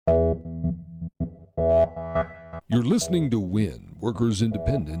You're listening to WIN, Workers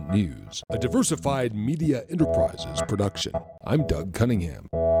Independent News, a diversified media enterprises production. I'm Doug Cunningham.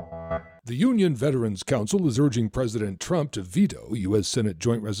 The Union Veterans Council is urging President Trump to veto U.S. Senate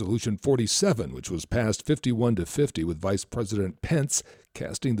Joint Resolution 47, which was passed 51-50 with Vice President Pence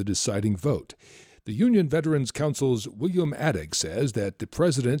casting the deciding vote. The Union Veterans Council's William Addig says that the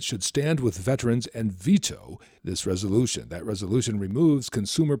president should stand with veterans and veto this resolution. That resolution removes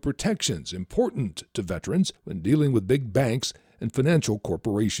consumer protections important to veterans when dealing with big banks and financial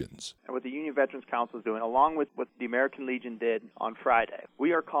corporations. And what the Union Veterans Council is doing, along with what the American Legion did on Friday,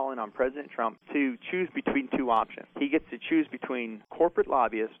 we are calling on President Trump to choose between two options. He gets to choose between corporate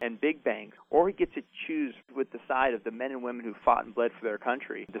lobbyists and big banks, or he gets to choose with the side of the men and women who fought and bled for their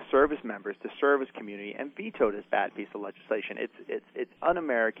country, the service members, the service community, and veto this bad piece of legislation. It's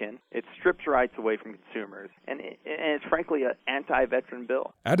un-American. It strips rights away from consumers, and it's frankly an anti-veteran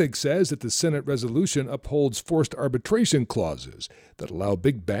bill. Addig says that the Senate resolution upholds forced arbitration clauses that allow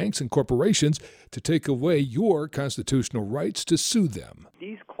big banks and corporations to take away your constitutional rights to sue them.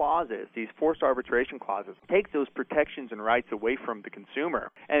 These clauses, these forced arbitration clauses, take those protections and rights away from the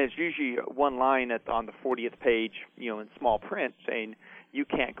consumer. And it's usually one line on the 40th page, in small print saying, you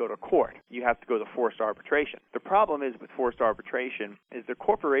can't go to court. You have to go to forced arbitration. The problem is with forced arbitration is the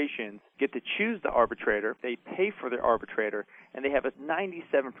corporations get to choose the arbitrator, they pay for their arbitrator, and they have a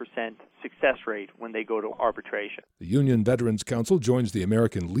 97% success rate when they go to arbitration. The Union Veterans Council joins the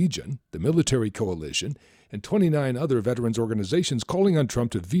American Legion, the Military Coalition, and 29 other veterans organizations calling on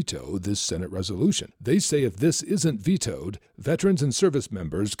Trump to veto this Senate resolution. They say if this isn't vetoed, veterans and service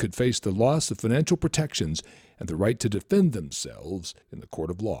members could face the loss of financial protections and the right to defend themselves in the court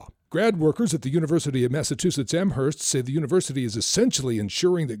of law. Grad workers at the University of Massachusetts Amherst say the university is essentially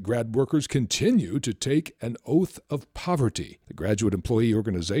ensuring that grad workers continue to take an oath of poverty. The graduate employee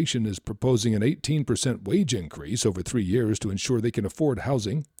organization is proposing an 18% wage increase over 3 years to ensure they can afford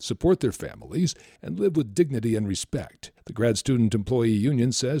housing, support their families, and live with dignity and respect. The grad student employee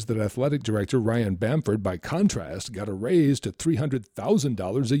union says that athletic director Ryan Bamford, by contrast, got a raise to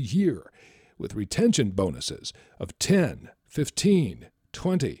 $300,000 a year, with retention bonuses of $10,000, $15,000,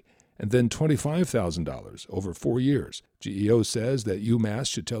 $20,000, and then $25,000 over 4 years. GEO says that UMass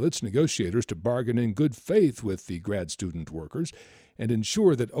should tell its negotiators to bargain in good faith with the grad student workers and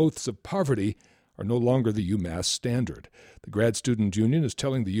ensure that oaths of poverty are no longer the UMass standard. The grad student union is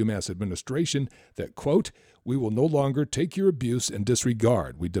telling the UMass administration that, quote, we will no longer take your abuse and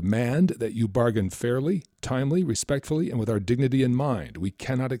disregard. We demand that you bargain fairly, timely, respectfully, and with our dignity in mind. We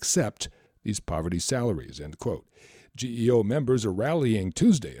cannot accept these poverty salaries, end quote. GEO members are rallying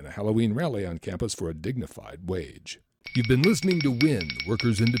Tuesday in a Halloween rally on campus for a dignified wage. You've been listening to WIN,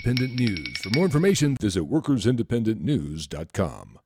 Workers Independent News. For more information, visit workersindependentnews.com.